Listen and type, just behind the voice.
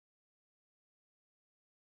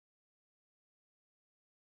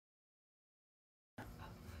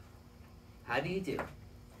How do you do?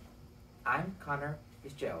 I'm Connor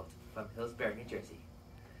Fitzgerald from Hillsbury, New Jersey.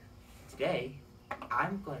 Today,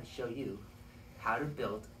 I'm going to show you how to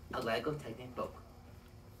build a Lego Technic boat.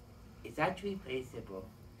 It's actually pretty simple.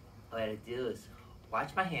 All I have to do is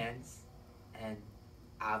watch my hands and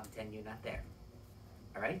I'll pretend you're not there.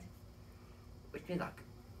 Alright? Wish me luck.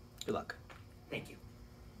 Good luck. Thank you.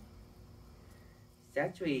 It's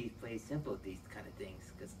actually pretty simple, these kind of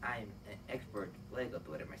things, because I'm an expert Lego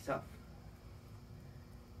builder myself.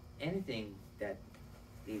 Anything that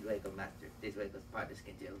these Lego partners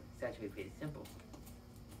can do, it's actually pretty simple.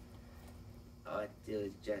 All I have to do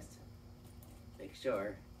is just make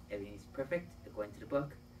sure everything's perfect according to the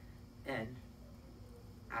book, and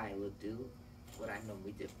I will do what I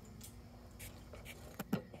normally do.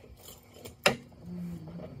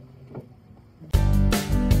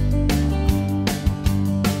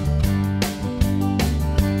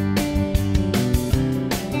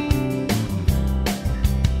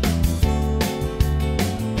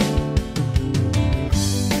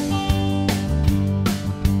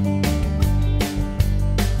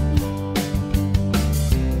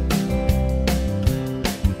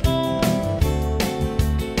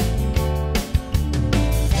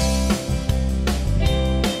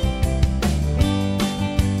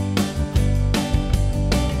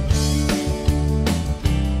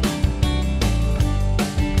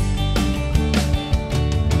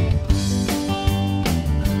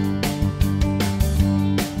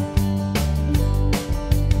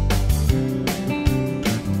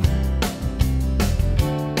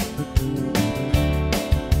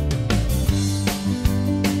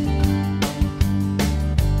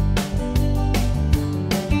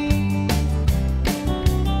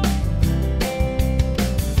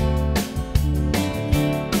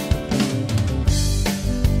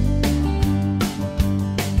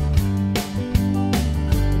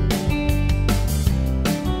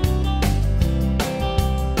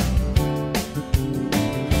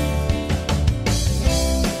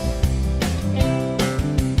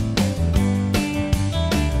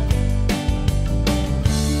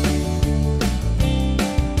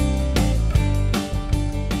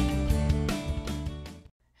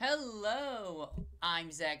 Hello,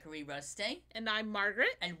 I'm Zachary Rusty. And I'm Margaret.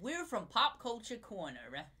 And we're from Pop Culture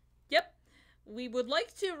Corner. Yep. We would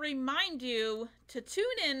like to remind you to tune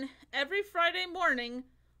in every Friday morning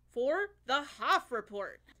for the Hoff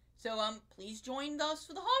Report. So, please join us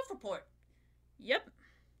for the Hoff Report. Yep.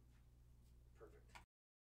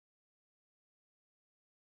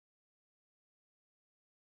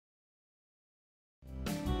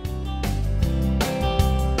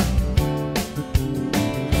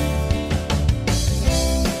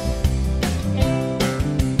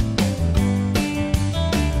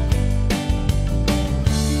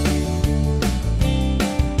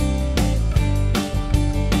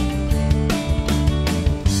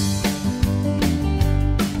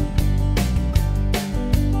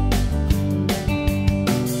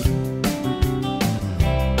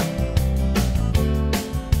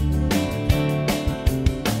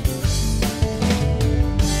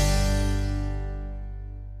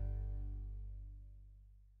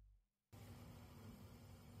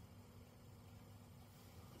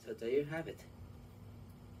 So there you have it.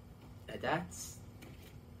 Now that's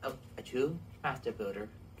a true master builder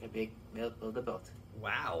can build a boat.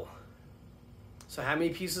 Wow. So how many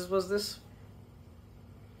pieces was this?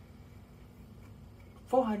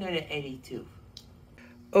 482.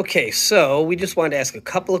 Okay, so we just wanted to ask a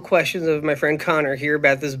couple of questions of my friend Connor here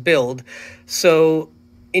about this build. So,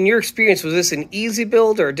 in your experience, was this an easy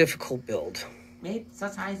build or a difficult build?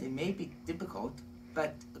 Sometimes it may be difficult,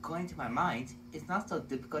 but according to my mind, it's not so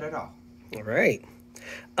difficult at all. All right.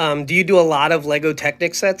 Do you do a lot of Lego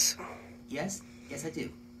Technic sets? Yes, I do.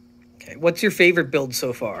 Okay, what's your favorite build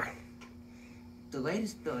so far? The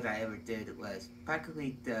latest build I ever did was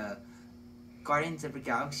practically the Guardians of the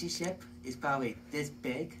Galaxy ship. It's probably this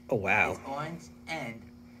big. Oh, wow. It's orange, and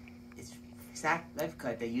it's exact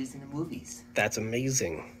replica they use in the movies. That's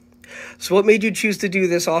amazing. So what made you choose to do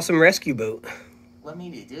this awesome rescue boat? What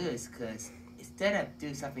made me do this because instead of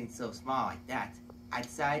doing something so small like that, I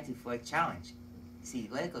decided for a challenge. You see,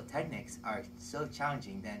 Lego Technics are so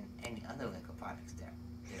challenging than any other Lego products there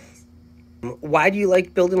is. Why do you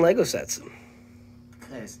like building Lego sets?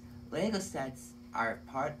 Because Lego sets are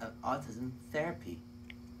part of autism therapy.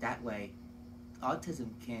 That way, autism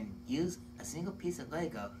can use a single piece of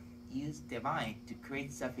Lego, use their mind to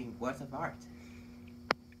create something worth of art.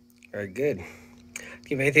 Very good. Do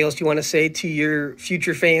you have anything else you want to say to your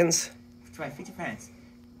future fans? To my future fans,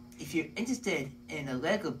 if you're interested in a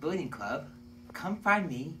Lego building club, come find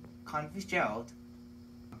me, Connor Fitzgerald,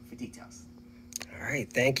 for details. All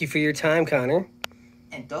right. Thank you for your time, Connor.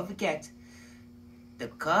 And don't forget, the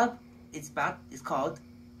club is called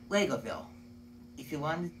LEGOville. If you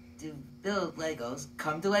want to build Legos,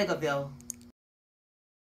 come to LEGOville.